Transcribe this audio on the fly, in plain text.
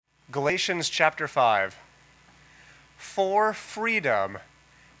Galatians chapter 5. For freedom,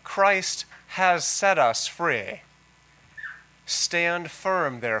 Christ has set us free. Stand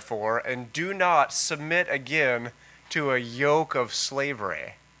firm, therefore, and do not submit again to a yoke of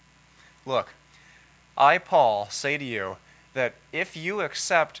slavery. Look, I, Paul, say to you that if you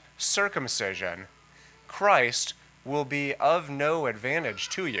accept circumcision, Christ will be of no advantage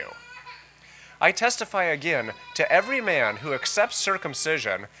to you. I testify again to every man who accepts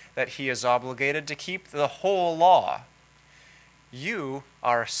circumcision that he is obligated to keep the whole law. You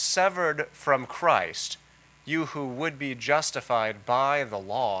are severed from Christ, you who would be justified by the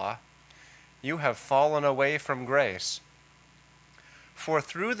law. You have fallen away from grace. For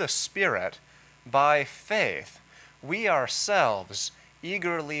through the Spirit, by faith, we ourselves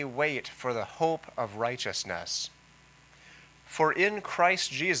eagerly wait for the hope of righteousness. For in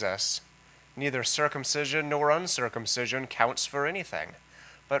Christ Jesus, neither circumcision nor uncircumcision counts for anything,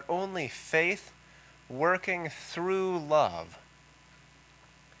 but only faith working through love.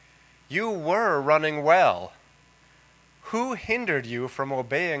 You were running well. Who hindered you from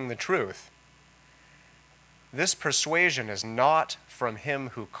obeying the truth? This persuasion is not from him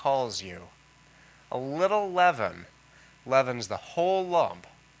who calls you. A little leaven leavens the whole lump.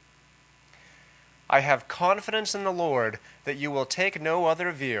 I have confidence in the Lord that you will take no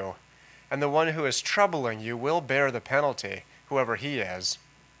other view, and the one who is troubling you will bear the penalty, whoever he is.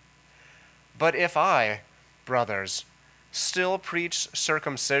 But if I, brothers, still preach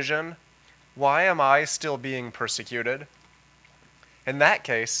circumcision, why am I still being persecuted? In that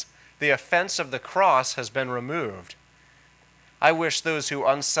case, the offense of the cross has been removed. I wish those who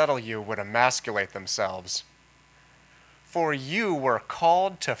unsettle you would emasculate themselves. For you were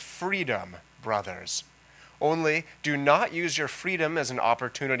called to freedom, brothers. Only do not use your freedom as an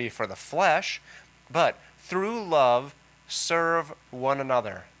opportunity for the flesh, but through love serve one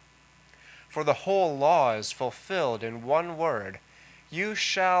another. For the whole law is fulfilled in one word: you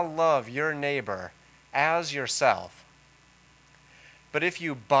shall love your neighbor as yourself. But if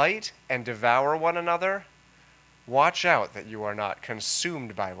you bite and devour one another, watch out that you are not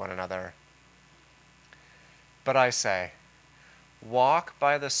consumed by one another. But I say, walk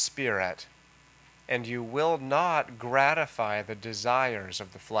by the Spirit, and you will not gratify the desires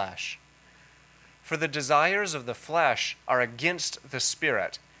of the flesh. For the desires of the flesh are against the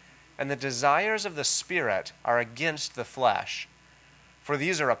Spirit, and the desires of the Spirit are against the flesh. For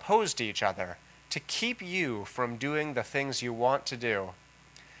these are opposed to each other, to keep you from doing the things you want to do.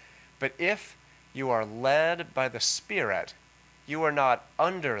 But if you are led by the Spirit, you are not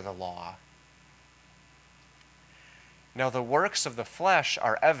under the law. Now the works of the flesh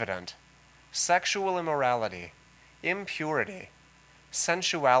are evident: sexual immorality, impurity,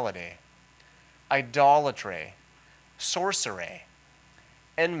 sensuality, idolatry, sorcery,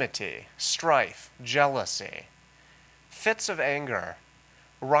 enmity, strife, jealousy, fits of anger,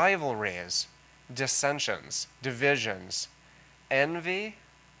 rivalries, dissensions, divisions, envy,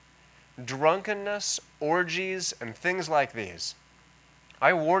 drunkenness, orgies, and things like these.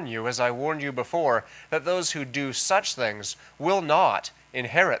 I warn you, as I warned you before, that those who do such things will not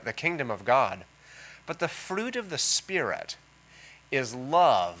inherit the kingdom of God. But the fruit of the Spirit is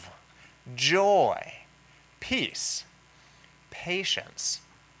love, joy, peace, patience,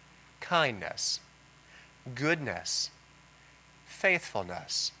 kindness, goodness,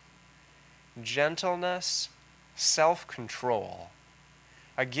 faithfulness, gentleness, self-control.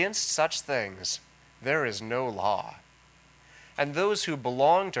 Against such things there is no law. And those who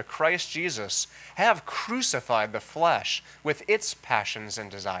belong to Christ Jesus have crucified the flesh with its passions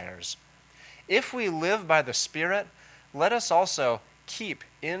and desires. If we live by the Spirit, let us also keep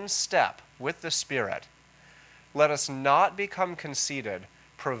in step with the Spirit. Let us not become conceited,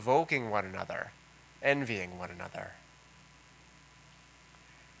 provoking one another, envying one another.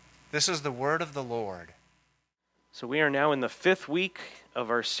 This is the word of the Lord. So we are now in the 5th week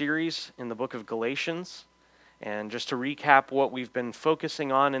of our series in the book of Galatians. And just to recap what we've been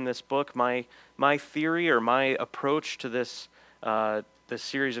focusing on in this book, my theory or my approach to this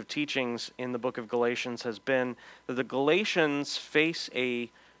series of teachings in the book of Galatians has been that the Galatians face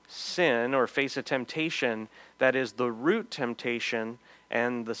a sin or face a temptation that is the root temptation,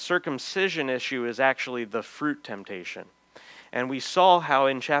 and the circumcision issue is actually the fruit temptation. And we saw how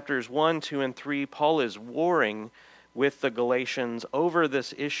in chapters 1, 2, and 3, Paul is warring with the Galatians over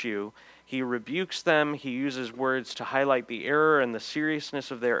this issue. He rebukes them, he uses words to highlight the error and the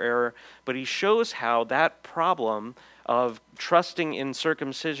seriousness of their error, but he shows how that problem of trusting in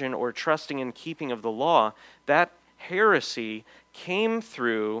circumcision or trusting in keeping of the law, that heresy came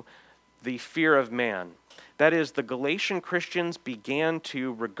through the fear of man. That is, the Galatian Christians began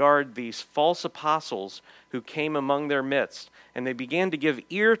to regard these false apostles who came among their midst, and they began to give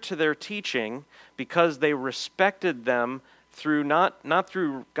ear to their teaching because they respected them through not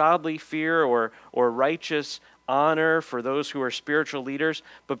through godly fear or righteous honor for those who are spiritual leaders,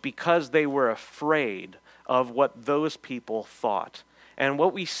 but because they were afraid of what those people thought. And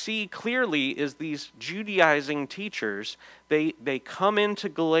what we see clearly is these Judaizing teachers, they come into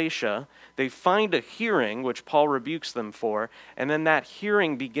Galatia, they find a hearing, which Paul rebukes them for, and then that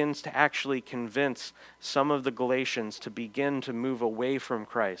hearing begins to actually convince some of the Galatians to begin to move away from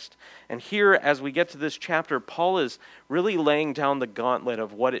Christ. And here, as we get to this chapter, Paul is really laying down the gauntlet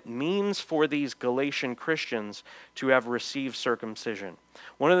of what it means for these Galatian Christians to have received circumcision.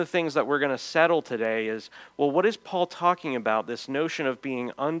 One of the things that we're going to settle today is, well, what is Paul talking about, this notion of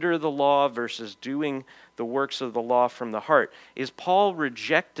being under the law versus doing the works of the law from the heart? Is Paul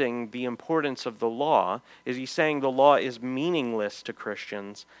rejecting the importance of the law? Is he saying the law is meaningless to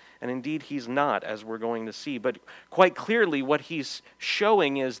Christians? And indeed, he's not, as we're going to see. But quite clearly, what he's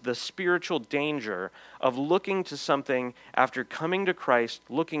showing is the spiritual danger of looking to something after coming to Christ,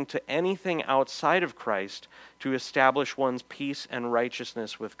 looking to anything outside of Christ to establish one's peace and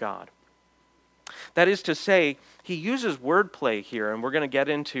righteousness with God. That is to say, he uses wordplay here, and we're going to get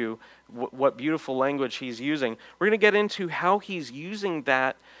into what beautiful language he's using. We're going to get into how he's using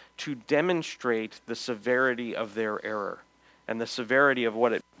that to demonstrate the severity of their error and the severity of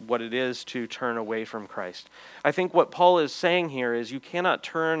what it is to turn away from Christ. I think what Paul is saying here is you cannot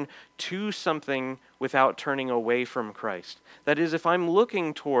turn to something without turning away from Christ. That is, if I'm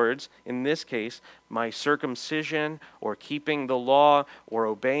looking towards, in this case, my circumcision or keeping the law or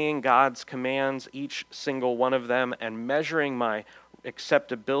obeying God's commands, each single one of them, and measuring my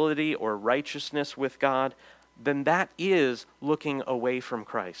acceptability or righteousness with God, then that is looking away from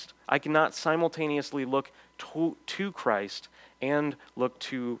Christ. I cannot simultaneously look to Christ and look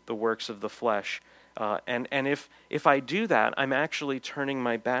to the works of the flesh. And if I do that, I'm actually turning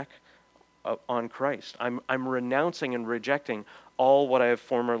my back on Christ. I'm renouncing and rejecting all what I have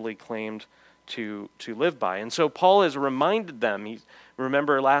formerly claimed to live by. And so Paul has reminded them.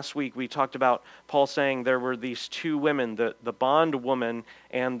 Remember last week we talked about Paul saying there were these two women, the bondwoman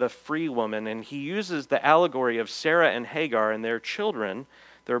and the free woman, and he uses the allegory of Sarah and Hagar and their children,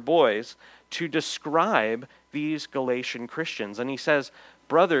 their boys, to describe these Galatian Christians. And he says,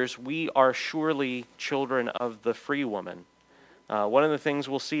 brothers, we are surely children of the free woman. One of the things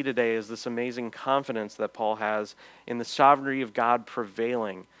we'll see today is this amazing confidence that Paul has in the sovereignty of God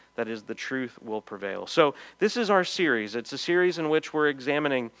prevailing. That is, the truth will prevail. So this is our series. It's a series in which we're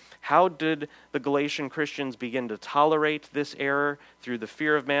examining how did the Galatian Christians begin to tolerate this error through the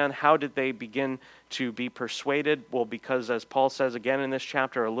fear of man? How did they begin to be persuaded? Well, because as Paul says again in this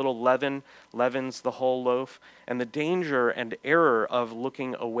chapter, a little leaven leavens the whole loaf. And the danger and error of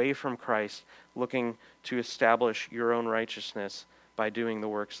looking away from Christ, looking to establish your own righteousness by doing the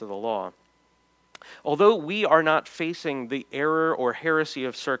works of the law. Although we are not facing the error or heresy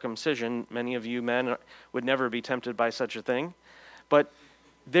of circumcision, many of you men would never be tempted by such a thing, but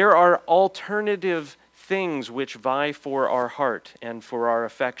there are alternative things which vie for our heart and for our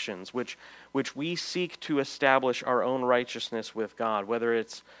affections, which we seek to establish our own righteousness with God, whether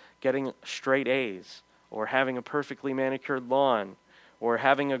it's getting straight A's or having a perfectly manicured lawn or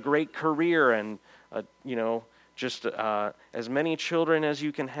having a great career and just as many children as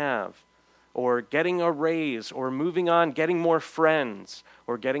you can have, or getting a raise, or moving on, getting more friends,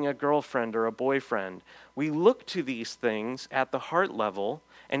 or getting a girlfriend or a boyfriend. We look to these things at the heart level,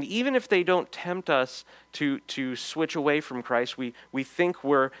 and even if they don't tempt us to switch away from Christ, we think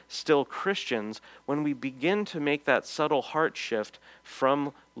we're still Christians. When we begin to make that subtle heart shift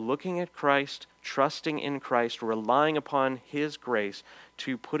from looking at Christ, trusting in Christ, relying upon His grace,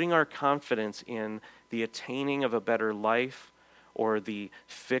 to putting our confidence in the attaining of a better life, or the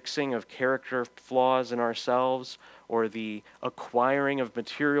fixing of character flaws in ourselves, or the acquiring of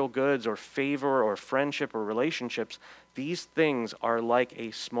material goods, or favor, or friendship, or relationships, these things are like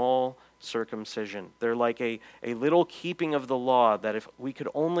a small circumcision. They're like a little keeping of the law, that if we could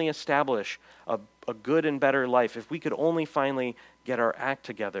only establish a good and better life, if we could only finally get our act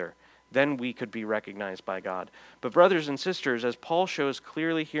together, then we could be recognized by God. But brothers and sisters, as Paul shows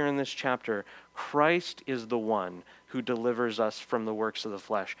clearly here in this chapter, Christ is the one who delivers us from the works of the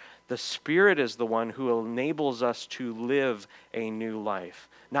flesh. The Spirit is the one who enables us to live a new life.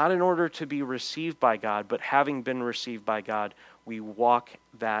 Not in order to be received by God, but having been received by God, we walk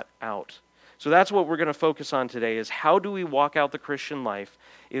that out. So that's what we're going to focus on today, is how do we walk out the Christian life?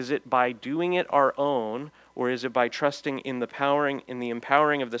 Is it by doing it our own, or is it by trusting in the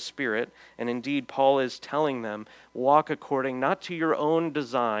empowering of the Spirit? And indeed, Paul is telling them, walk according not to your own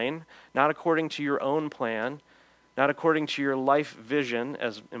design, not according to your own plan, not according to your life vision,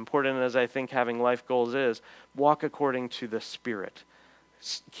 as important as I think having life goals is, walk according to the Spirit.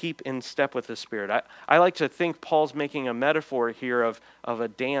 Keep in step with the Spirit. I like to think Paul's making a metaphor here of a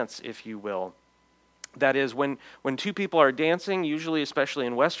dance, if you will. That is, when two people are dancing, usually especially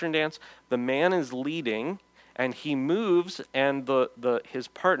in Western dance, the man is leading and he moves, and his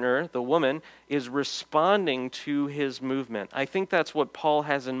partner, the woman, is responding to his movement. I think that's what Paul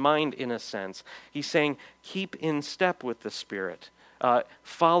has in mind in a sense. He's saying, keep in step with the Spirit.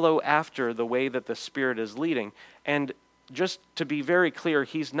 Follow after the way that the Spirit is leading. And just to be very clear,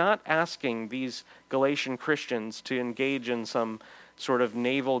 he's not asking these Galatian Christians to engage in some sort of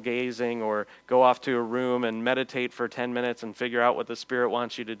navel gazing or go off to a room and meditate for 10 minutes and figure out what the Spirit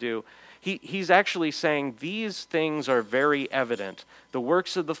wants you to do. He's actually saying these things are very evident. The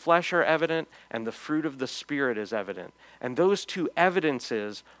works of the flesh are evident, and the fruit of the Spirit is evident. And those two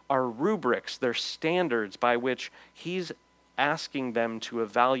evidences are rubrics, they're standards by which he's asking them to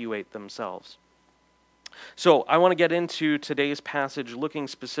evaluate themselves. So I want to get into today's passage looking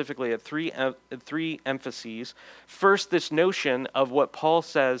specifically at three emphases. First, this notion of what Paul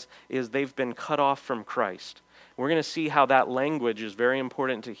says is they've been cut off from Christ. We're going to see how that language is very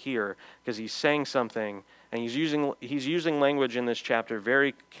important to hear, because he's saying something, and he's using language in this chapter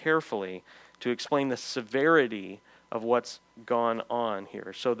very carefully to explain the severity of what's gone on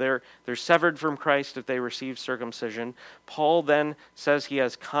here. So they're severed from Christ if they receive circumcision. Paul then says he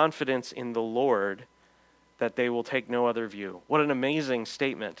has confidence in the Lord that they will take no other view. What an amazing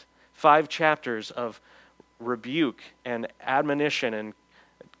statement. 5 chapters of rebuke and admonition and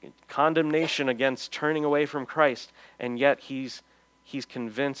condemnation against turning away from Christ, and yet he's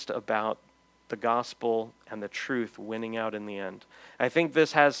convinced about the gospel and the truth winning out in the end. I think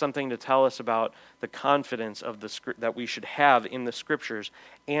this has something to tell us about the confidence of that we should have in the Scriptures,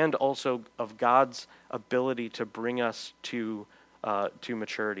 and also of God's ability to bring us to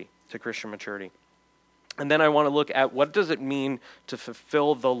maturity, to Christian maturity. And then I want to look at what does it mean to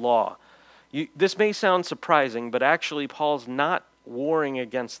fulfill the law. This may sound surprising, but actually Paul's not warring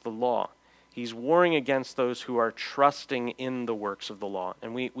against the law. He's warring against those who are trusting in the works of the law.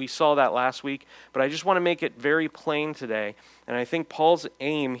 And we saw that last week, but I just want to make it very plain today. And I think Paul's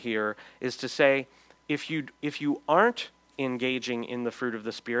aim here is to say, if you aren't engaging in the fruit of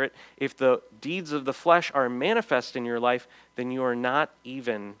the Spirit, if the deeds of the flesh are manifest in your life, then you are not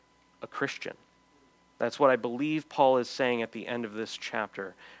even a Christian. That's what I believe Paul is saying at the end of this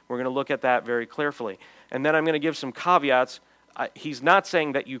chapter. We're going to look at that very carefully. And then I'm going to give some caveats. He's not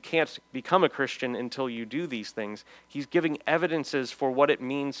saying that you can't become a Christian until you do these things. He's giving evidences for what it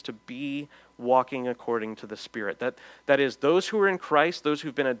means to be walking according to the Spirit. That is, those who are in Christ, those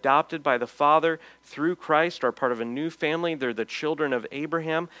who've been adopted by the Father through Christ, are part of a new family. They're the children of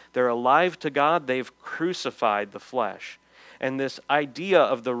Abraham. They're alive to God. They've crucified the flesh. And this idea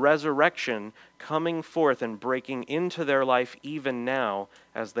of the resurrection coming forth and breaking into their life even now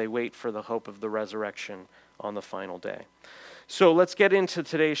as they wait for the hope of the resurrection on the final day. So let's get into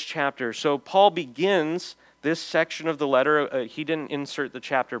today's chapter. So Paul begins this section of the letter. He didn't insert the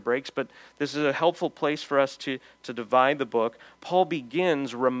chapter breaks, but this is a helpful place for us to divide the book. Paul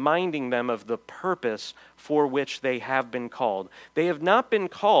begins reminding them of the purpose for which they have been called. They have not been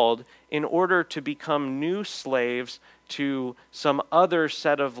called in order to become new slaves to some other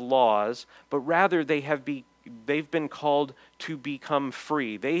set of laws, but rather they've been called to become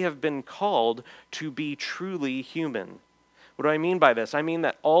free. They have been called to be truly human. What do I mean by this? I mean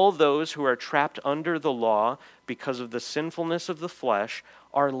that all those who are trapped under the law because of the sinfulness of the flesh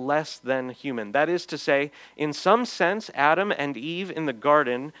are less than human. That is to say, in some sense, Adam and Eve in the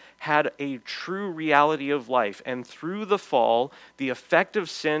garden had a true reality of life, and through the fall, the effect of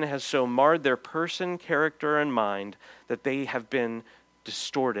sin has so marred their person, character, and mind that they have been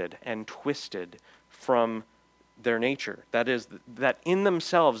distorted and twisted from their nature. That is, that in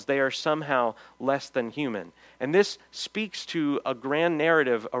themselves they are somehow less than human. And this speaks to a grand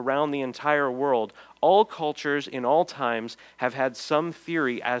narrative around the entire world. All cultures in all times have had some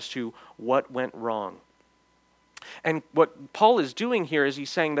theory as to what went wrong. And what Paul is doing here is he's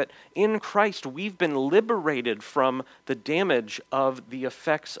saying that in Christ we've been liberated from the damage of the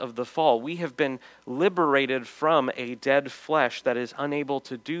effects of the fall. We have been liberated from a dead flesh that is unable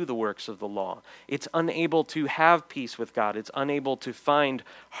to do the works of the law. It's unable to have peace with God. It's unable to find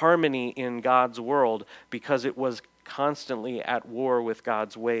harmony in God's world because it was constantly at war with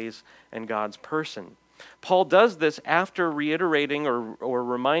God's ways and God's person. Paul does this after reiterating or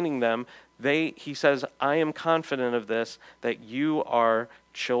reminding them, he says, I am confident of this, that you are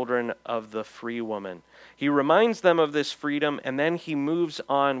children of the free woman. He reminds them of this freedom, and then he moves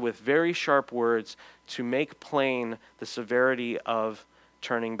on with very sharp words to make plain the severity of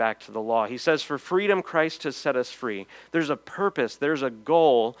turning back to the law. He says, for freedom Christ has set us free. There's a purpose, there's a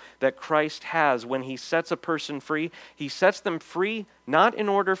goal that Christ has when he sets a person free. He sets them free not in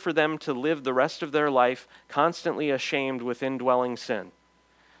order for them to live the rest of their life constantly ashamed with indwelling sin.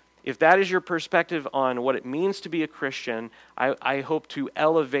 If that is your perspective on what it means to be a Christian, I hope to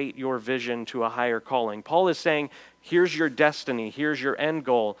elevate your vision to a higher calling. Paul is saying, here's your destiny, here's your end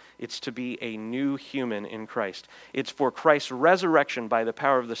goal. It's to be a new human in Christ. It's for Christ's resurrection by the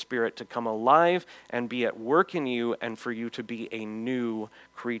power of the Spirit to come alive and be at work in you, and for you to be a new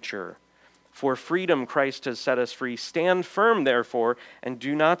creature. For freedom Christ has set us free. Stand firm, therefore, and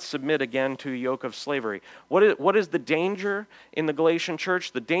do not submit again to a yoke of slavery. What is the danger in the Galatian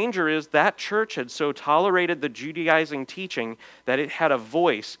church? The danger is that church had so tolerated the Judaizing teaching that it had a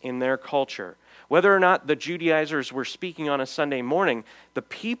voice in their culture. Whether or not the Judaizers were speaking on a Sunday morning, the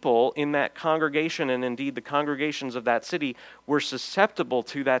people in that congregation, and indeed the congregations of that city, were susceptible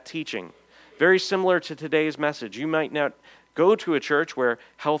to that teaching. Very similar to today's message. You might not go to a church where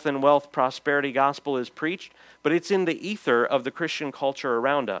health and wealth prosperity gospel is preached, but it's in the ether of the Christian culture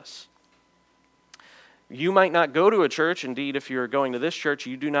around us. You might not go to a church, indeed if you're going to this church,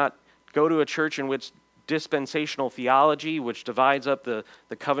 you do not go to a church in which dispensational theology, which divides up the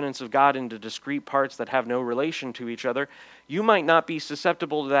covenants of God into discrete parts that have no relation to each other. You might not be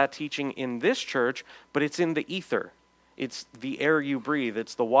susceptible to that teaching in this church, but it's in the ether. It's the air you breathe.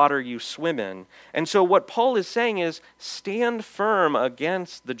 It's the water you swim in. And so what Paul is saying is, stand firm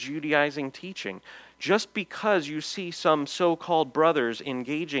against the Judaizing teaching. Just because you see some so-called brothers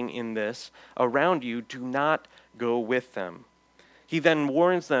engaging in this around you, do not go with them. He then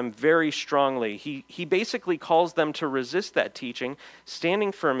warns them very strongly. He basically calls them to resist that teaching,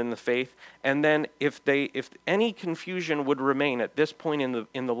 standing firm in the faith, and then if any confusion would remain at this point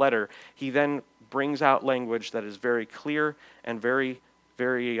in the letter, he then brings out language that is very clear and very,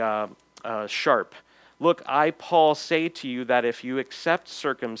 very sharp. Look, I, Paul, say to you that if you accept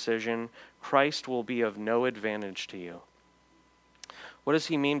circumcision, Christ will be of no advantage to you. What does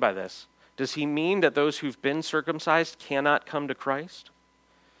he mean by this? Does he mean that those who've been circumcised cannot come to Christ?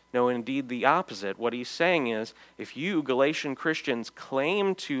 No, indeed the opposite. What he's saying is, if you, Galatian Christians,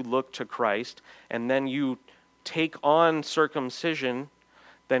 claim to look to Christ, and then you take on circumcision,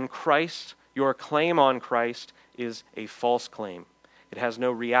 then Christ, your claim on Christ, is a false claim. It has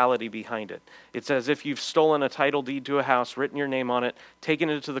no reality behind it. It's as if you've stolen a title deed to a house, written your name on it, taken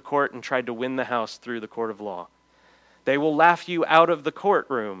it to the court, and tried to win the house through the court of law. They will laugh you out of the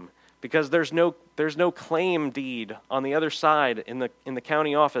courtroom because there's no claim deed on the other side in the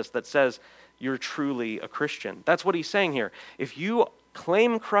county office that says you're truly a Christian. That's what he's saying here. If you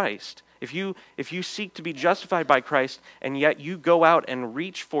claim Christ, if you seek to be justified by Christ, and yet you go out and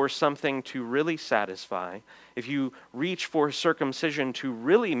reach for something to really satisfy, if you reach for circumcision to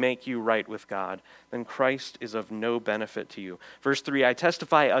really make you right with God, then Christ is of no benefit to you. Verse 3, I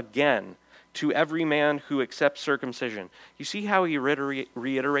testify again to every man who accepts circumcision. You see how he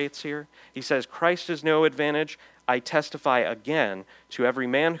reiterates here? He says, Christ is no advantage. I testify again to every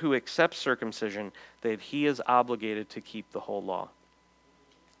man who accepts circumcision that he is obligated to keep the whole law.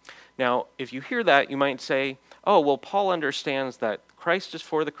 Now, if you hear that, you might say, oh, well, Paul understands that Christ is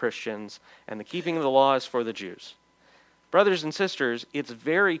for the Christians and the keeping of the law is for the Jews. Brothers and sisters, it's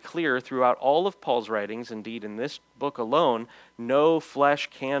very clear throughout all of Paul's writings, indeed in this book alone, no flesh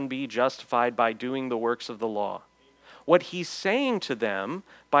can be justified by doing the works of the law. What he's saying to them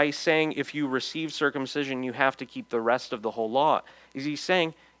by saying if you receive circumcision, you have to keep the rest of the whole law, is he's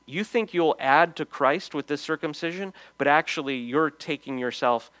saying, you think you'll add to Christ with this circumcision, but actually you're taking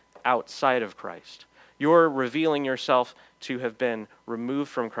yourself outside of Christ. You're revealing yourself to have been removed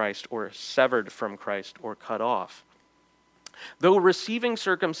from Christ or severed from Christ or cut off. Though receiving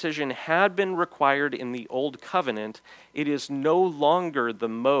circumcision had been required in the Old Covenant, it is no longer the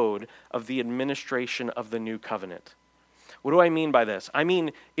mode of the administration of the New Covenant. What do I mean by this? I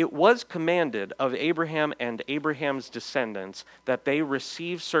mean, it was commanded of Abraham and Abraham's descendants that they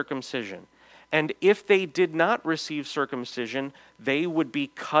receive circumcision. And if they did not receive circumcision, they would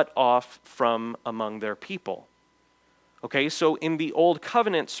be cut off from among their people. Okay, so in the Old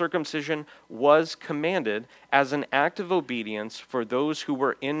Covenant, circumcision was commanded as an act of obedience for those who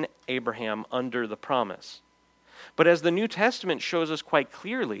were in Abraham under the promise. But as the New Testament shows us quite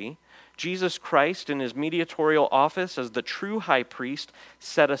clearly, Jesus Christ, in his mediatorial office as the true high priest,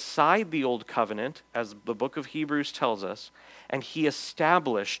 set aside the old covenant, as the book of Hebrews tells us, and he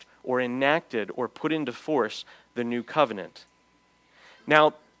established or enacted or put into force the new covenant.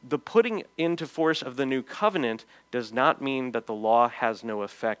 Now, the putting into force of the new covenant does not mean that the law has no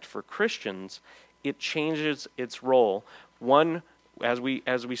effect for Christians. It changes its role. One, as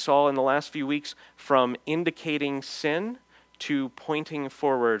we saw in the last few weeks, from indicating sin to pointing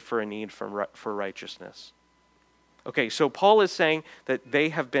forward for a need for righteousness. Okay, so Paul is saying that they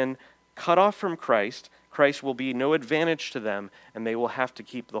have been cut off from Christ. Christ will be no advantage to them, and they will have to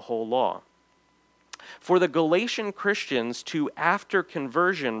keep the whole law. For the Galatian Christians to, after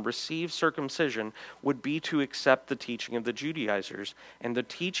conversion, receive circumcision would be to accept the teaching of the Judaizers. And the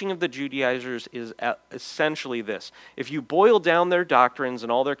teaching of the Judaizers is essentially this. If you boil down their doctrines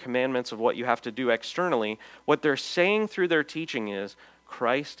and all their commandments of what you have to do externally, what they're saying through their teaching is,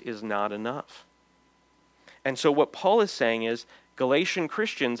 Christ is not enough. And so what Paul is saying is, Galatian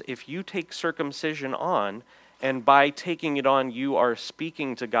Christians, if you take circumcision on, and by taking it on, you are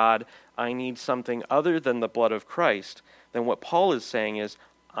speaking to God, I need something other than the blood of Christ, then what Paul is saying is,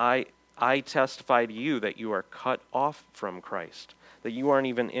 I testify to you that you are cut off from Christ, that you aren't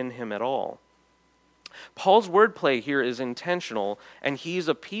even in him at all. Paul's wordplay here is intentional, and he's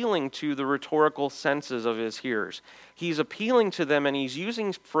appealing to the rhetorical senses of his hearers. He's appealing to them, and he's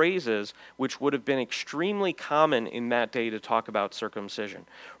using phrases which would have been extremely common in that day to talk about circumcision.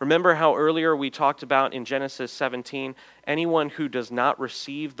 Remember how earlier we talked about in Genesis 17, anyone who does not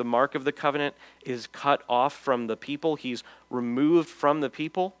receive the mark of the covenant is cut off from the people. He's removed from the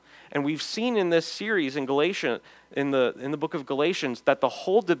people. And we've seen in this series in Galatians, in the book of Galatians, that the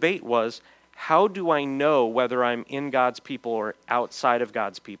whole debate was, how do I know whether I'm in God's people or outside of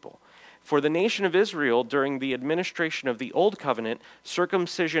God's people? For the nation of Israel, during the administration of the Old Covenant,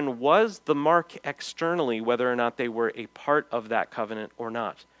 circumcision was the mark externally whether or not they were a part of that covenant or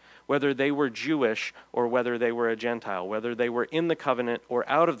not, whether they were Jewish or whether they were a Gentile, whether they were in the covenant or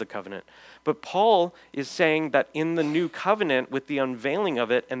out of the covenant. But Paul is saying that in the new covenant, with the unveiling of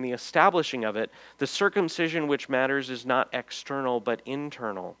it and the establishing of it, the circumcision which matters is not external but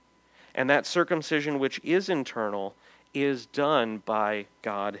internal. And that circumcision which is internal is done by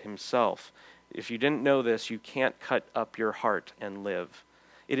God himself. If you didn't know this, you can't cut up your heart and live.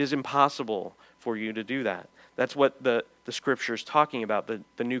 It is impossible for you to do that. That's what the scripture is talking about.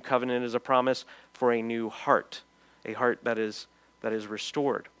 The new covenant is a promise for a new heart, a heart that is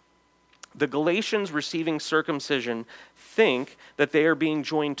restored. The Galatians receiving circumcision think that they are being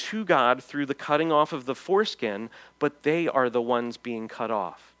joined to God through the cutting off of the foreskin, but they are the ones being cut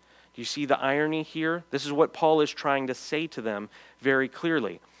off. Do you see the irony here? This is what Paul is trying to say to them very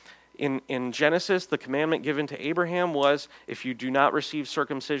clearly. In Genesis, the commandment given to Abraham was, if you do not receive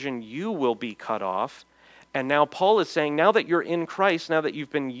circumcision, you will be cut off. And now Paul is saying, now that you're in Christ, now that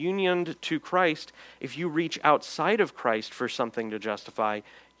you've been unioned to Christ, if you reach outside of Christ for something to justify,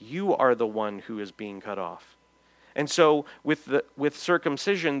 you are the one who is being cut off. And so with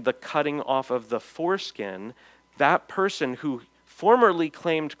circumcision, the cutting off of the foreskin, that person who formerly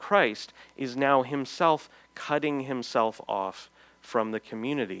claimed Christ is now himself cutting himself off from the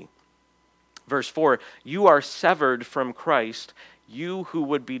community. Verse 4, you are severed from Christ, you who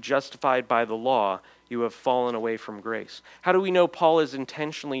would be justified by the law, you have fallen away from grace. How do we know Paul is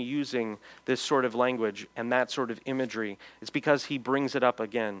intentionally using this sort of language and that sort of imagery? It's because he brings it up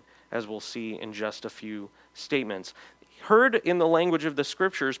again, as we'll see in just a few statements. Heard in the language of the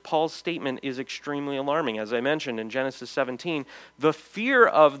scriptures, Paul's statement is extremely alarming. As I mentioned in Genesis 17, the fear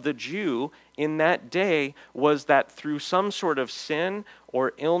of the Jew in that day was that through some sort of sin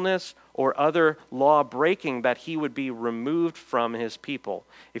or illness or other law breaking that he would be removed from his people.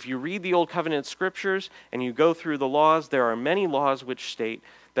 If you read the Old Covenant scriptures and you go through the laws, there are many laws which state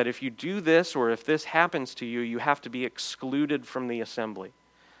that if you do this or if this happens to you, you have to be excluded from the assembly.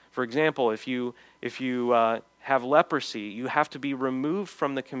 For example, if you have leprosy, you have to be removed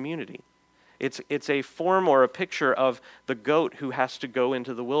from the community. It's a form or a picture of the goat who has to go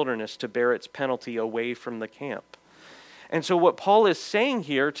into the wilderness to bear its penalty away from the camp. And so what Paul is saying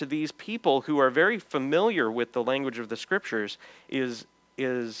here to these people who are very familiar with the language of the scriptures is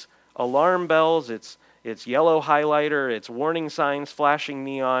alarm bells, it's yellow highlighter, it's warning signs, flashing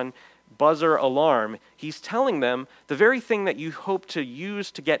neon, buzzer, alarm. He's telling them the very thing that you hope to use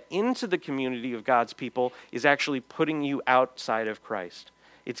to get into the community of God's people is actually putting you outside of Christ.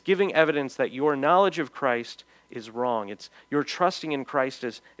 It's giving evidence that your knowledge of Christ is wrong. It's your trusting in Christ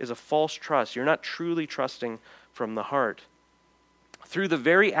is a false trust. You're not truly trusting from the heart. Through the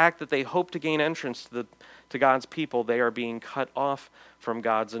very act that they hope to gain entrance to God's people, they are being cut off from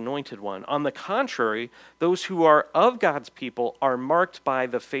God's anointed one. On the contrary, those who are of God's people are marked by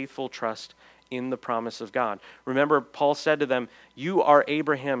the faithful trust in the promise of God. Remember, Paul said to them, you are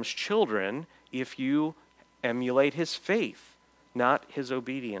Abraham's children if you emulate his faith, not his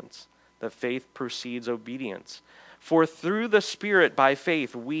obedience. The faith precedes obedience. For through the Spirit, by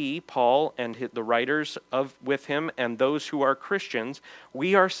faith, we, Paul and the writers with him and those who are Christians,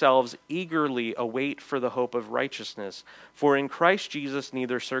 we ourselves eagerly await for the hope of righteousness. For in Christ Jesus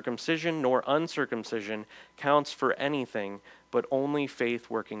neither circumcision nor uncircumcision counts for anything, but only faith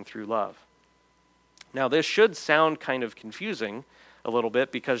working through love. Now this should sound kind of confusing a little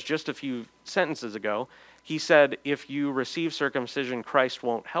bit, because just a few sentences ago, he said, if you receive circumcision, Christ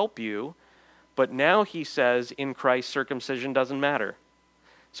won't help you. But now he says, in Christ, circumcision doesn't matter.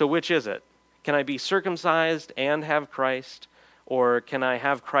 So which is it? Can I be circumcised and have Christ? Or can I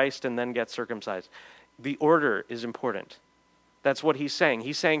have Christ and then get circumcised? The order is important. That's what he's saying.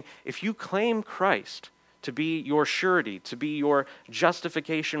 He's saying, if you claim Christ to be your surety, to be your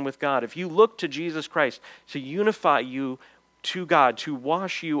justification with God, if you look to Jesus Christ to unify you to God, to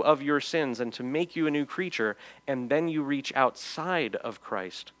wash you of your sins and to make you a new creature, and then you reach outside of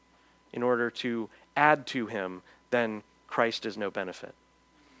Christ in order to add to him, then Christ is no benefit.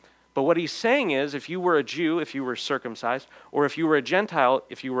 But what he's saying is, if you were a Jew, if you were circumcised, or if you were a Gentile,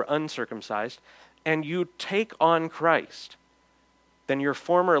 if you were uncircumcised, and you take on Christ, then your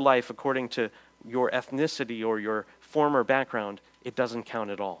former life, according to your ethnicity or your former background, it doesn't count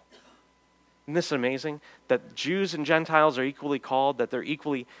at all. Isn't this amazing? That Jews and Gentiles are equally called, that they're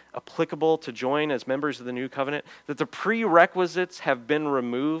equally applicable to join as members of the new covenant, that the prerequisites have been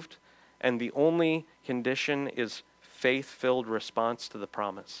removed, and the only condition is faith-filled response to the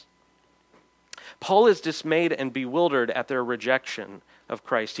promise. Paul is dismayed and bewildered at their rejection of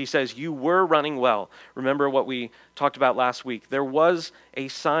Christ. He says, you were running well. Remember what we talked about last week. There was a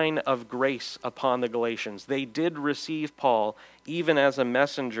sign of grace upon the Galatians. They did receive Paul even as a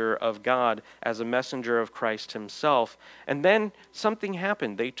messenger of God, as a messenger of Christ himself. And then something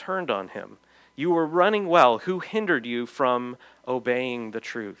happened. They turned on him. You were running well. Who hindered you from obeying the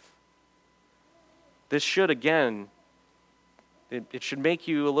truth? This should, again, it should make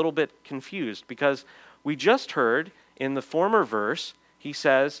you a little bit confused, because we just heard in the former verse, he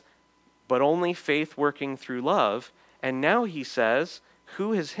says, but only faith working through love. And now he says,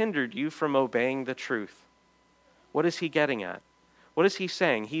 who has hindered you from obeying the truth? What is he getting at? What is he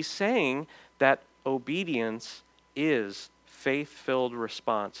saying? He's saying that obedience is faith-filled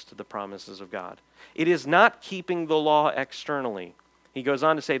response to the promises of God. It is not keeping the law externally. He goes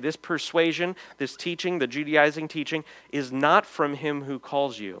on to say, this persuasion, this teaching, the Judaizing teaching, is not from him who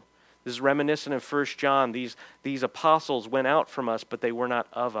calls you. This is reminiscent of 1 John. These apostles went out from us, but they were not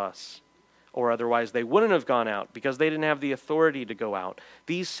of us. Or otherwise they wouldn't have gone out, because they didn't have the authority to go out.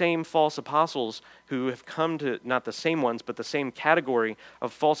 These same false apostles who have come to, not the same ones, but the same category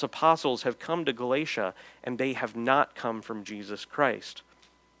of false apostles have come to Galatia, and they have not come from Jesus Christ.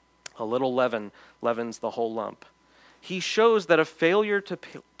 A little leaven leavens the whole lump. He shows that a failure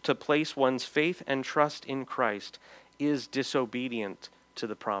to place one's faith and trust in Christ is disobedient to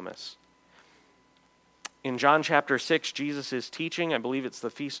the promise. In John chapter 6, Jesus is teaching, I believe it's the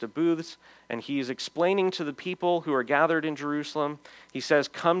Feast of Booths, and he is explaining to the people who are gathered in Jerusalem. He says,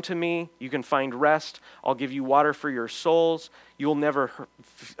 come to me, you can find rest, I'll give you water for your souls, you'll never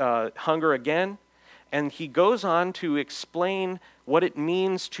hunger again. And he goes on to explain what it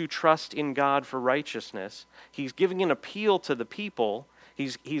means to trust in God for righteousness. He's giving an appeal to the people.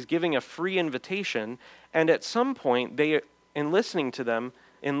 He's giving a free invitation. And at some point, in listening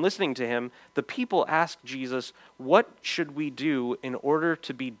to him, the people ask Jesus, what should we do in order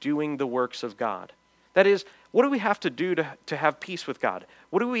to be doing the works of God? That is, what do we have to do to have peace with God?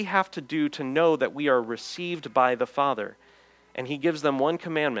 What do we have to do to know that we are received by the Father? And he gives them one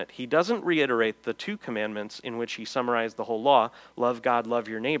commandment. He doesn't reiterate the two commandments in which he summarized the whole law, love God, love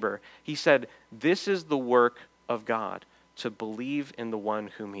your neighbor. He said, this is the work of God, to believe in the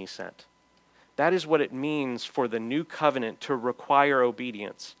one whom he sent. That is what it means for the new covenant to require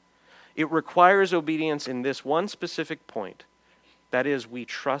obedience. It requires obedience in this one specific point. That is, we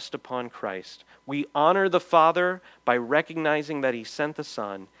trust upon Christ. We honor the Father by recognizing that he sent the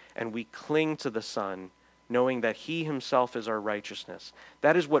Son, and we cling to the Son, knowing that he himself is our righteousness.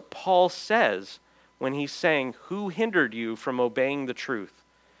 That is what Paul says when he's saying, who hindered you from obeying the truth?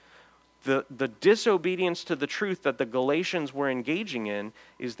 The disobedience to the truth that the Galatians were engaging in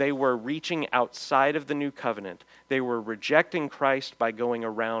is they were reaching outside of the new covenant. They were rejecting Christ by going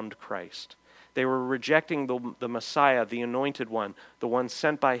around Christ. They were rejecting the Messiah, the anointed one, the one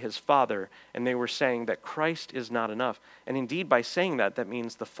sent by his Father, and they were saying that Christ is not enough. And indeed, by saying that, that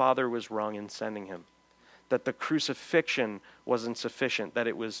means the Father was wrong in sending him, that the crucifixion wasn't sufficient, that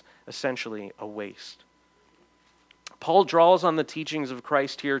it was essentially a waste. Paul draws on the teachings of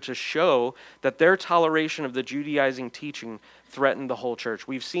Christ here to show that their toleration of the Judaizing teaching threatened the whole church.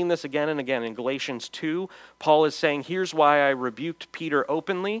 We've seen this again and again. In Galatians 2, Paul is saying, here's why I rebuked Peter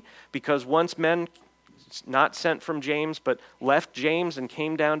openly, because once men not sent from James, but left James and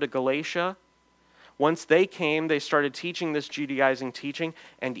came down to Galatia, once they came, they started teaching this Judaizing teaching,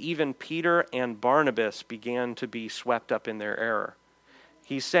 and even Peter and Barnabas began to be swept up in their error.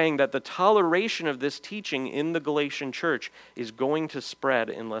 He's saying that the toleration of this teaching in the Galatian church is going to spread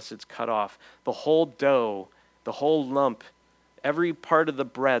unless it's cut off. The whole dough, the whole lump, every part of the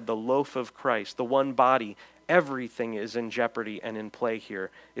bread, the loaf of Christ, the one body, everything is in jeopardy and in play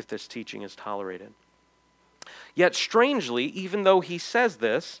here if this teaching is tolerated. Yet strangely, even though he says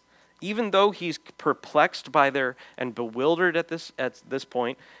this, even though he's perplexed by their and bewildered at this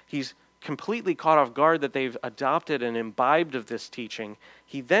point, he's completely caught off guard that they've adopted and imbibed of this teaching,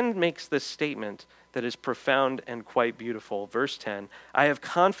 he then makes this statement that is profound and quite beautiful. Verse 10, I have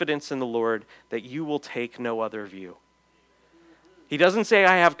confidence in the Lord that you will take no other view. He doesn't say,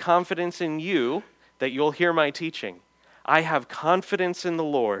 I have confidence in you that you'll hear my teaching. I have confidence in the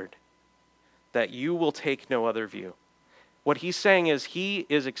Lord that you will take no other view. What he's saying is he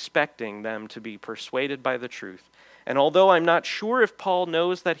is expecting them to be persuaded by the truth. And although I'm not sure if Paul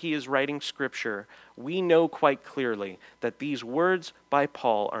knows that he is writing Scripture, we know quite clearly that these words by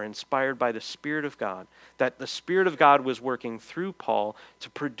Paul are inspired by the Spirit of God, that the Spirit of God was working through Paul to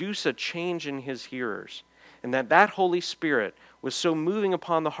produce a change in his hearers, and that Holy Spirit was so moving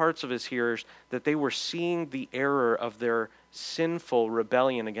upon the hearts of his hearers that they were seeing the error of their sinful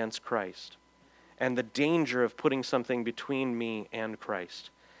rebellion against Christ and the danger of putting something between me and Christ.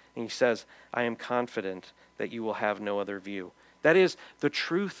 And he says, I am confident that you will have no other view. That is, the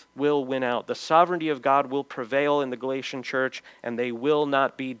truth will win out. The sovereignty of God will prevail in the Galatian church, and they will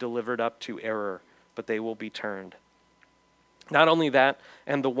not be delivered up to error, but they will be turned. Not only that,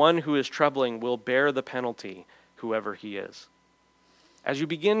 and the one who is troubling will bear the penalty, whoever he is. As you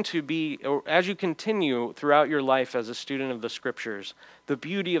continue throughout your life as a student of the Scriptures, the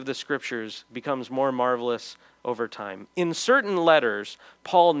beauty of the Scriptures becomes more marvelous over time. In certain letters,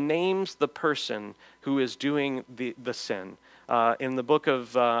 Paul names the person who is doing the sin. In the book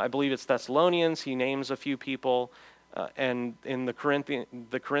of, I believe it's Thessalonians, he names a few people. And in the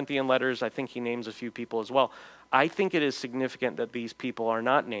Corinthian letters, I think he names a few people as well. I think it is significant that these people are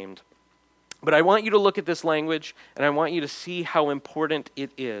not named. But I want you to look at this language, and I want you to see how important it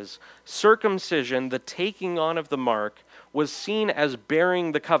is. Circumcision, the taking on of the mark, was seen as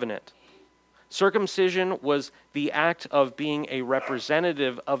bearing the covenant. Circumcision was the act of being a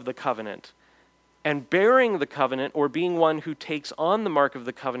representative of the covenant. And bearing the covenant, or being one who takes on the mark of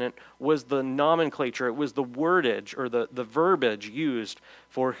the covenant, was the nomenclature. It was the wordage, or the verbiage used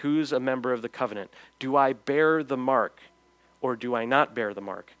for who's a member of the covenant. Do I bear the mark, or do I not bear the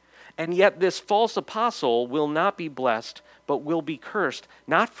mark? And yet this false apostle will not be blessed, but will be cursed,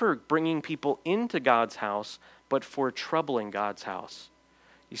 not for bringing people into God's house, but for troubling God's house.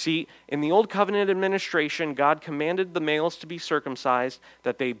 You see, in the Old Covenant administration, God commanded the males to be circumcised,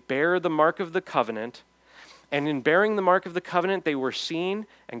 that they bear the mark of the covenant. And in bearing the mark of the covenant, they were seen,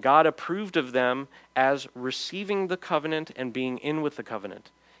 and God approved of them as receiving the covenant and being in with the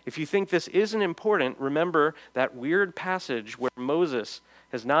covenant. If you think this isn't important, remember that weird passage where Moses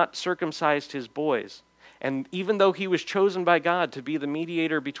has not circumcised his boys. And even though he was chosen by God to be the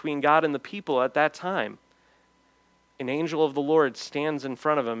mediator between God and the people at that time, an angel of the Lord stands in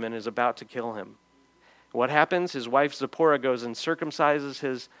front of him and is about to kill him. What happens? His wife Zipporah goes and circumcises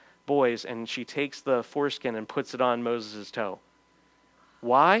his boys, and she takes the foreskin and puts it on Moses' toe.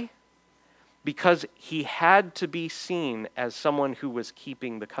 Why? Because he had to be seen as someone who was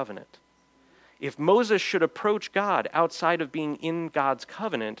keeping the covenant. If Moses should approach God outside of being in God's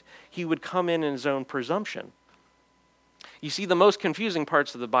covenant, he would come in his own presumption. You see, the most confusing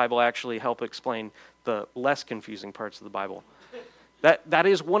parts of the Bible actually help explain the less confusing parts of the Bible. That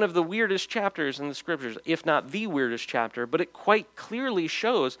is one of the weirdest chapters in the Scriptures, if not the weirdest chapter, but it quite clearly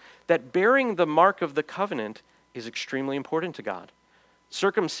shows that bearing the mark of the covenant is extremely important to God.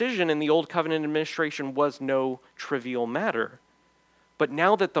 Circumcision in the Old Covenant administration was no trivial matter. But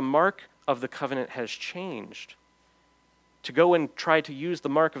now that the mark of the covenant has changed, to go and try to use the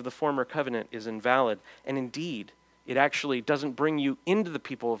mark of the former covenant is invalid. And indeed, it actually doesn't bring you into the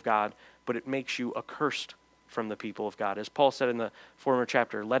people of God, but it makes you accursed from the people of God. As Paul said in the former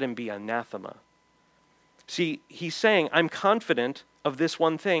chapter, let him be anathema. See, he's saying, I'm confident of this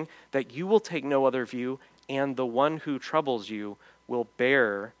one thing, that you will take no other view, and the one who troubles you will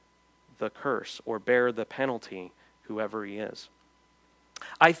bear the curse or bear the penalty, whoever he is.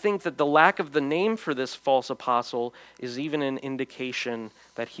 I think that the lack of the name for this false apostle is even an indication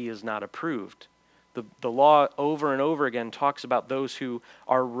that he is not approved. The law over and over again talks about those who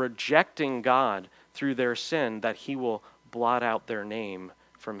are rejecting God through their sin, that he will blot out their name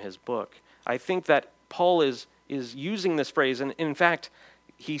from his book. I think that Paul is using this phrase, and in fact,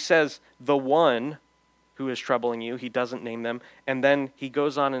 he says, the one who is troubling you, he doesn't name them, and then he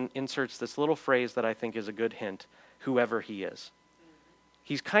goes on and inserts this little phrase that I think is a good hint, whoever he is.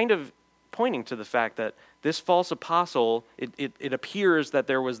 He's kind of pointing to the fact that this false apostle, it appears that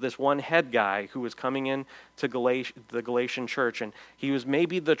there was this one head guy who was coming in to the Galatian church, and he was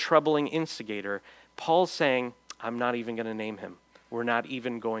maybe the troubling instigator. Paul's saying, I'm not even going to name him. We're not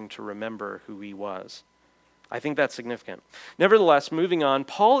even going to remember who he was. I think that's significant. Nevertheless, moving on,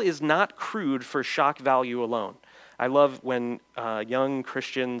 Paul is not crude for shock value alone. I love when young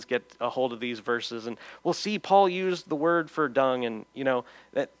Christians get a hold of these verses and we'll see Paul used the word for dung, and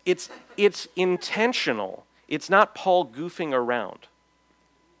that it's intentional. It's not Paul goofing around.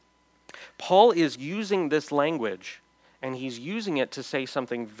 Paul is using this language, and he's using it to say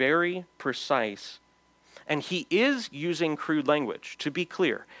something very precise. And he is using crude language, to be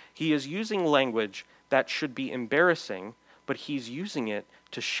clear. He is using language that should be embarrassing, but he's using it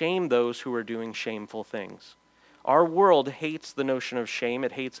to shame those who are doing shameful things. Our world hates the notion of shame.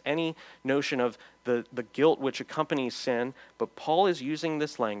 It hates any notion of the guilt which accompanies sin. But Paul is using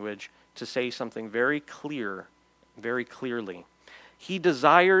this language to say something very clear, very clearly. He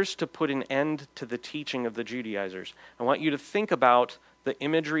desires to put an end to the teaching of the Judaizers. I want you to think about the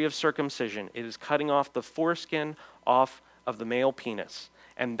imagery of circumcision. It is cutting off the foreskin off of the male penis.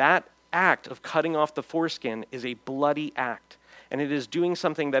 And that act of cutting off the foreskin is a bloody act. And it is doing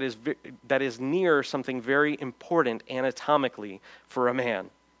something that is near something very important anatomically for a man.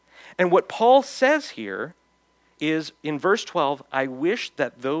 And what Paul says here is, in verse 12, I wish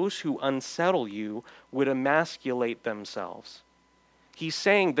that those who unsettle you would emasculate themselves. He's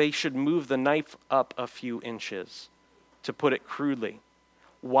saying they should move the knife up a few inches, to put it crudely.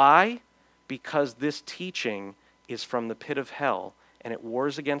 Why? Because this teaching is from the pit of hell, and it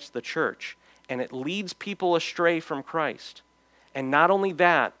wars against the church, and it leads people astray from Christ. And not only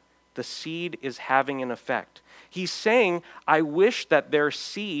that, the seed is having an effect. He's saying, I wish that their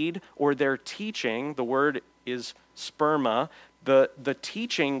seed or their teaching, the word is sperma, the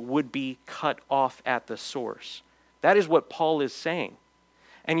teaching would be cut off at the source. That is what Paul is saying.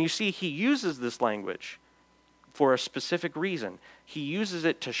 And you see, he uses this language for a specific reason. He uses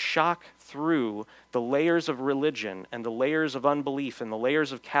it to shock through the layers of religion and the layers of unbelief and the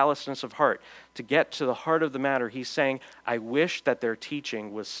layers of callousness of heart to get to the heart of the matter. He's saying, I wish that their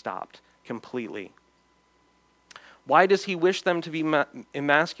teaching was stopped completely. Why does he wish them to be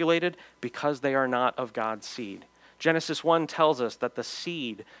emasculated? Because they are not of God's seed. Genesis 1 tells us that the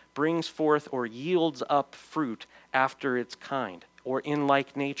seed brings forth or yields up fruit after its kind or in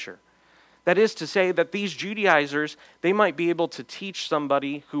like nature. That is to say that these Judaizers, they might be able to teach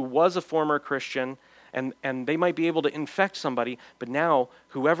somebody who was a former Christian, and they might be able to infect somebody, but now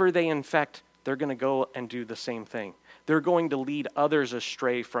whoever they infect, they're going to go and do the same thing. They're going to lead others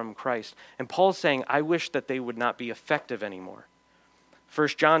astray from Christ. And Paul's saying, I wish that they would not be effective anymore. 1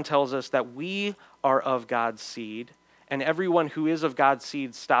 John tells us that we are of God's seed, and everyone who is of God's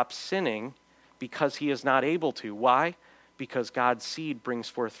seed stops sinning because he is not able to. Why? Because God's seed brings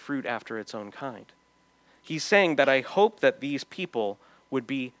forth fruit after its own kind. He's saying that I hope that these people would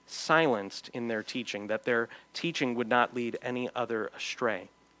be silenced in their teaching, that their teaching would not lead any other astray.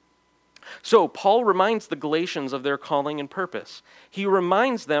 So Paul reminds the Galatians of their calling and purpose. He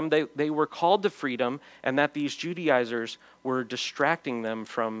reminds them they were called to freedom and that these Judaizers were distracting them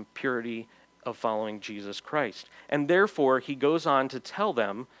from purity of following Jesus Christ. And therefore, he goes on to tell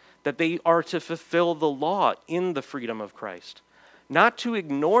them that they are to fulfill the law in the freedom of Christ, not to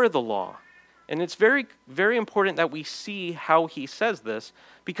ignore the law. And it's very, very important that we see how he says this,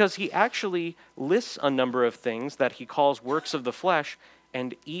 because he actually lists a number of things that he calls works of the flesh,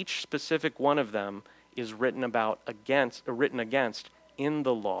 and each specific one of them is written against in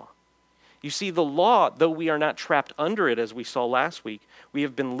the law. You see, the law, though we are not trapped under it as we saw last week, we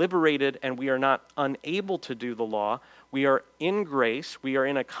have been liberated and we are not unable to do the law. We are in grace. We are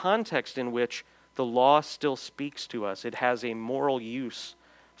in a context in which the law still speaks to us. It has a moral use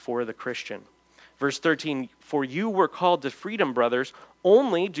for the Christian. Verse 13, for you were called to freedom, brothers.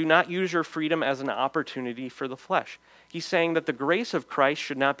 Only do not use your freedom as an opportunity for the flesh. He's saying that the grace of Christ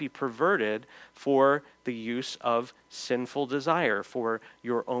should not be perverted for the use of sinful desire, for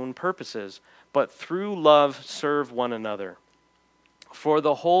your own purposes, but through love serve one another. For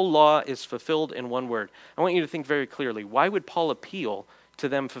the whole law is fulfilled in one word. I want you to think very clearly. Why would Paul appeal to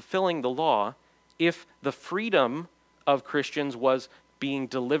them fulfilling the law if the freedom of Christians was being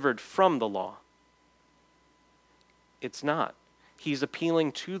delivered from the law? It's not. He's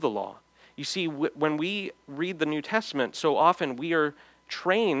appealing to the law. You see, when we read the New Testament, so often we are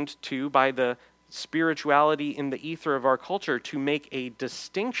trained to, by the spirituality in the ether of our culture, to make a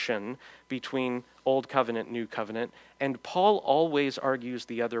distinction between Old Covenant, New Covenant, and Paul always argues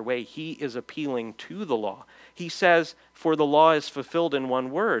the other way. He is appealing to the law. He says, for the law is fulfilled in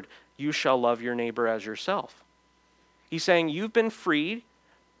one word, you shall love your neighbor as yourself. He's saying you've been freed,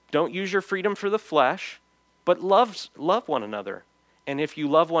 don't use your freedom for the flesh, but love one another. And if you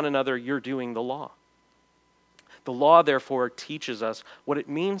love one another, you're doing the law. The law, therefore, teaches us what it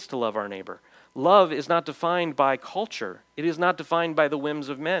means to love our neighbor. Love is not defined by culture. It is not defined by the whims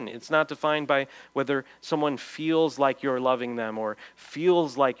of men. It's not defined by whether someone feels like you're loving them or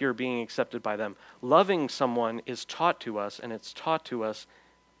feels like you're being accepted by them. Loving someone is taught to us, and it's taught to us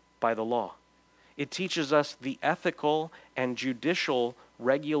by the law. It teaches us the ethical and judicial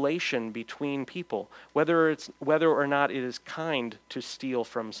regulation between people, whether or not it is kind to steal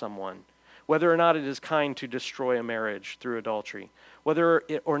from someone, whether or not it is kind to destroy a marriage through adultery, whether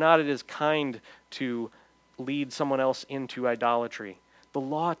or not it is kind to lead someone else into idolatry. The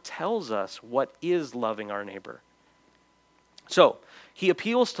law tells us what is loving our neighbor. So, he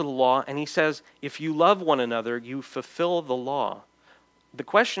appeals to the law and he says, if you love one another, you fulfill the law. The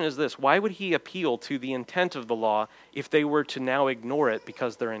question is this: why would he appeal to the intent of the law if they were to now ignore it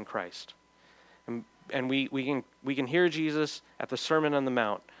because they're in Christ? And we can hear Jesus at the Sermon on the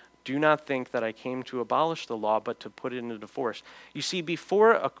Mount. Do not think that I came to abolish the law, but to put it into force. You see,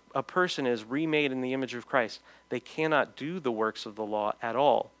 before a person is remade in the image of Christ, they cannot do the works of the law at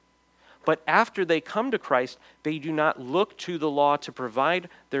all. But after they come to Christ, they do not look to the law to provide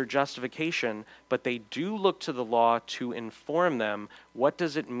their justification, but they do look to the law to inform them, what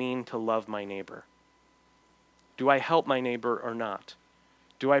does it mean to love my neighbor? Do I help my neighbor or not?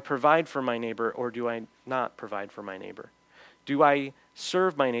 Do I provide for my neighbor or do I not provide for my neighbor? Do I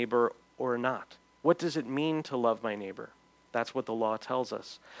serve my neighbor or not? What does it mean to love my neighbor? That's what the law tells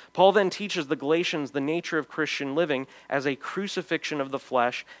us. Paul then teaches the Galatians the nature of Christian living as a crucifixion of the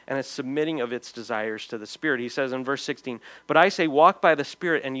flesh and a submitting of its desires to the Spirit. He says in verse 16, but I say, walk by the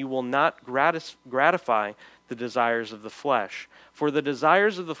Spirit, and you will not gratify the desires of the flesh. For the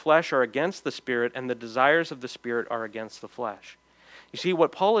desires of the flesh are against the Spirit, and the desires of the Spirit are against the flesh. You see,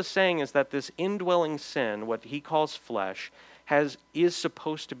 what Paul is saying is that this indwelling sin, what he calls flesh, is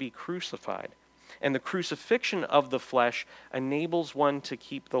supposed to be crucified. And the crucifixion of the flesh enables one to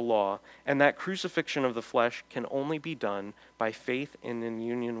keep the law. And that crucifixion of the flesh can only be done by faith and in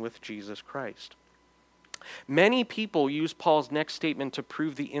union with Jesus Christ. Many people use Paul's next statement to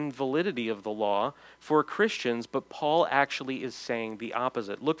prove the invalidity of the law for Christians, but Paul actually is saying the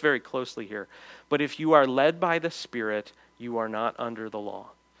opposite. Look very closely here. But if you are led by the Spirit, you are not under the law.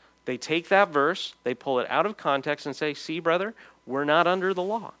 They take that verse, they pull it out of context and say, see, brother, we're not under the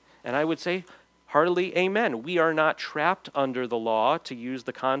law. And I would say, heartily amen. We are not trapped under the law, to use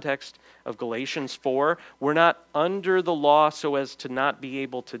the context of Galatians 4. We're not under the law so as to not be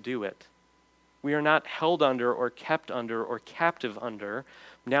able to do it. We are not held under or kept under or captive under.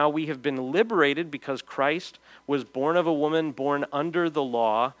 Now we have been liberated because Christ was born of a woman born under the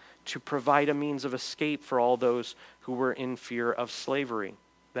law to provide a means of escape for all those who were in fear of slavery.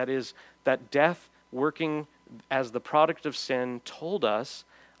 That is, that death working as the product of sin told us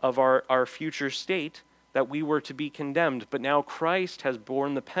of our future state, that we were to be condemned. But now Christ has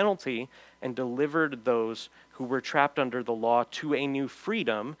borne the penalty and delivered those who were trapped under the law to a new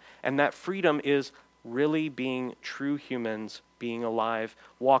freedom, and that freedom is really being true humans, being alive,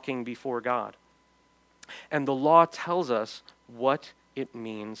 walking before God. And the law tells us what it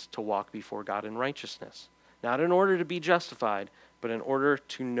means to walk before God in righteousness. Not in order to be justified, but in order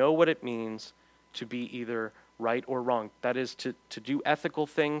to know what it means to be either right or wrong. That is, to do ethical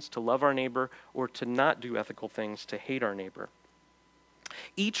things, to love our neighbor, or to not do ethical things, to hate our neighbor.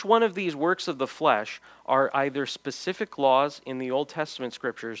 Each one of these works of the flesh are either specific laws in the Old Testament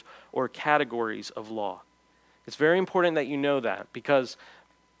scriptures or categories of law. It's very important that you know that, because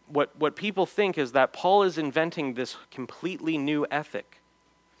what people think is that Paul is inventing this completely new ethic.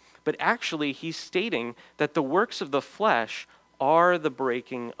 But actually, he's stating that the works of the flesh are the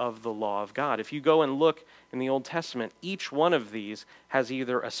breaking of the law of God. If you go and look in the Old Testament, each one of these has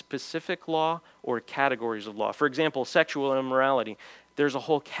either a specific law or categories of law. For example, sexual immorality. There's a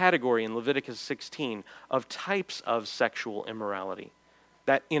whole category in Leviticus 16 of types of sexual immorality.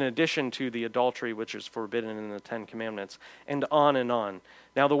 That in addition to the adultery which is forbidden in the Ten Commandments, and on and on.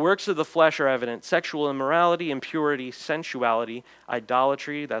 Now the works of the flesh are evident: sexual immorality, impurity, sensuality,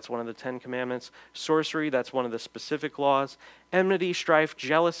 idolatry, that's one of the Ten Commandments, sorcery, that's one of the specific laws, enmity, strife,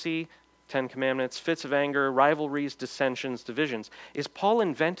 jealousy, Ten Commandments, fits of anger, rivalries, dissensions, divisions. Is Paul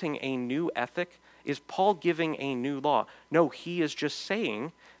inventing a new ethic? Is Paul giving a new law? No, he is just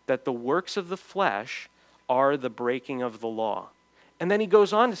saying that the works of the flesh are the breaking of the law. And then he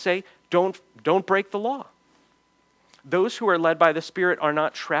goes on to say, don't break the law. Those who are led by the Spirit are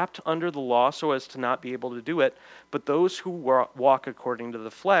not trapped under the law so as to not be able to do it, but those who walk according to the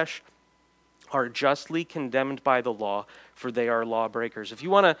flesh are justly condemned by the law, for they are lawbreakers. If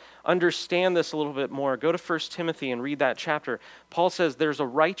you want to understand this a little bit more, go to 1 Timothy and read that chapter. Paul says there's a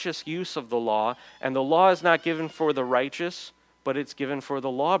righteous use of the law, and the law is not given for the righteous, but it's given for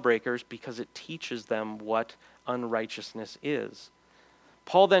the lawbreakers because it teaches them what unrighteousness is.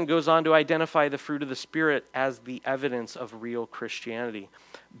 Paul then goes on to identify the fruit of the Spirit as the evidence of real Christianity.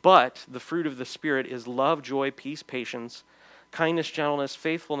 But the fruit of the Spirit is love, joy, peace, patience, kindness, gentleness,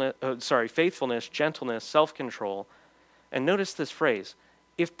 faithfulness, gentleness, self-control. And notice this phrase.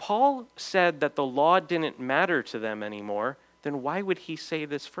 If Paul said that the law didn't matter to them anymore, then why would he say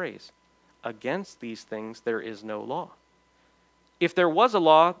this phrase? Against these things there is no law. If there was a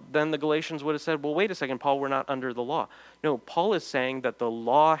law, then the Galatians would have said, well, wait a second, Paul, we're not under the law. No, Paul is saying that the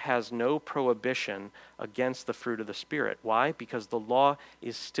law has no prohibition against the fruit of the Spirit. Why? Because the law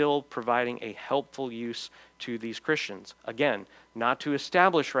is still providing a helpful use to these Christians. Again, not to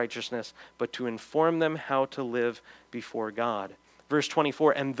establish righteousness, but to inform them how to live before God. Verse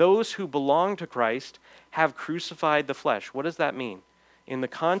 24, and those who belong to Christ have crucified the flesh. What does that mean? In the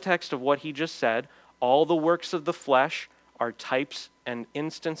context of what he just said, all the works of the flesh are types and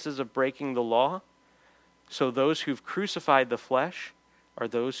instances of breaking the law. So those who've crucified the flesh are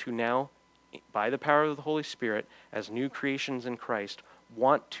those who now, by the power of the Holy Spirit, as new creations in Christ,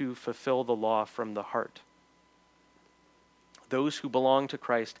 want to fulfill the law from the heart. Those who belong to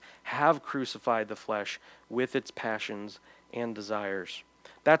Christ have crucified the flesh with its passions and desires.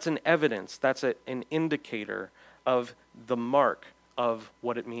 That's an evidence, that's an indicator of the mark of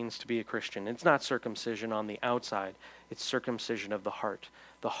what it means to be a Christian. It's not circumcision on the outside, it's circumcision of the heart.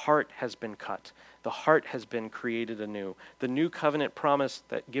 The heart has been cut. The heart has been created anew. The new covenant promise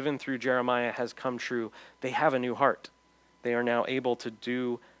that given through Jeremiah has come true. They have a new heart. They are now able to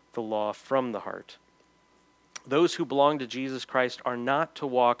do the law from the heart. Those who belong to Jesus Christ are not to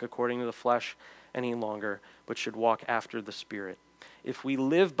walk according to the flesh any longer, but should walk after the Spirit. If we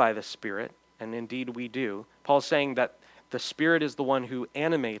live by the Spirit, and indeed we do, Paul's saying that the Spirit is the one who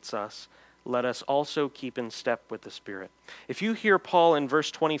animates us. Let us also keep in step with the Spirit. If you hear Paul in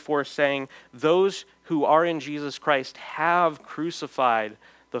verse 24 saying, those who are in Jesus Christ have crucified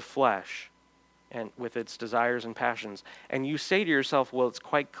the flesh and with its desires and passions, and you say to yourself, well, it's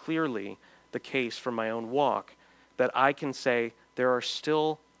quite clearly the case for my own walk, that I can say there are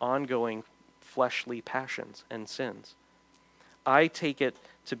still ongoing fleshly passions and sins. I take it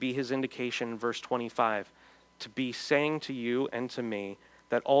to be his indication in verse 25, to be saying to you and to me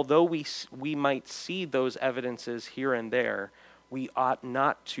that although we might see those evidences here and there, we ought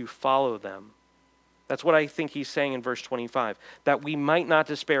not to follow them. That's what I think he's saying in verse 25, that we might not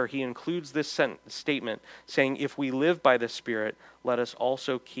despair. He includes this statement saying, if we live by the Spirit, let us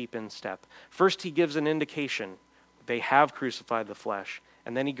also keep in step. First, he gives an indication. They have crucified the flesh.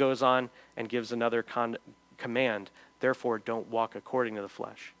 And then he goes on and gives another command. Therefore, don't walk according to the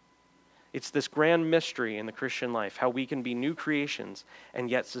flesh. It's this grand mystery in the Christian life, how we can be new creations and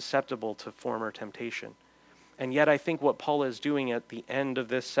yet susceptible to former temptation. And yet I think what Paul is doing at the end of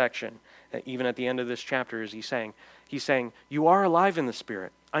this section, even at the end of this chapter, is he's saying, you are alive in the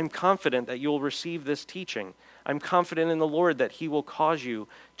Spirit. I'm confident that you'll receive this teaching. I'm confident in the Lord that he will cause you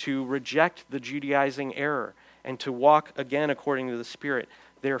to reject the Judaizing error and to walk again according to the Spirit.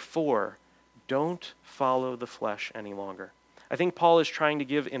 Therefore, don't follow the flesh any longer. I think Paul is trying to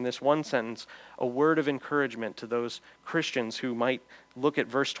give in this one sentence a word of encouragement to those Christians who might look at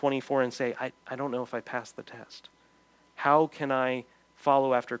verse 24 and say, I don't know if I passed the test. How can I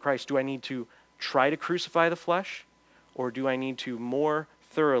follow after Christ? Do I need to try to crucify the flesh, or do I need to more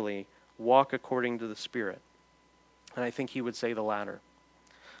thoroughly walk according to the Spirit? And I think he would say the latter.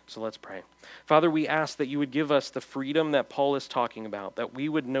 So let's pray. Father, we ask that you would give us the freedom that Paul is talking about, that we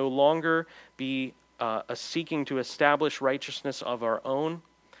would no longer be a seeking to establish righteousness of our own,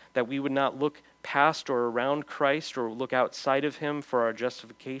 that we would not look past or around Christ or look outside of him for our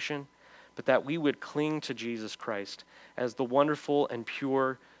justification, but that we would cling to Jesus Christ as the wonderful and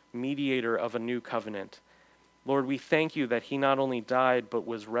pure mediator of a new covenant. Lord, we thank you that he not only died but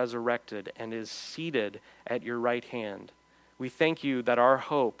was resurrected and is seated at your right hand. We thank you that our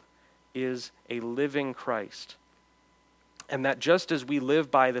hope is a living Christ, and that just as we live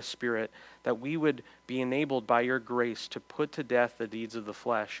by the Spirit, that we would be enabled by your grace to put to death the deeds of the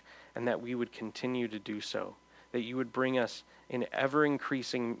flesh, and that we would continue to do so, that you would bring us in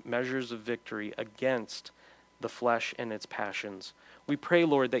ever-increasing measures of victory against the flesh and its passions. We pray,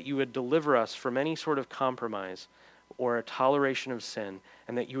 Lord, that you would deliver us from any sort of compromise or a toleration of sin,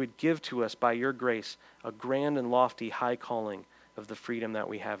 and that you would give to us by your grace a grand and lofty high calling of the freedom that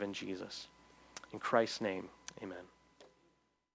we have in Jesus. In Christ's name, amen.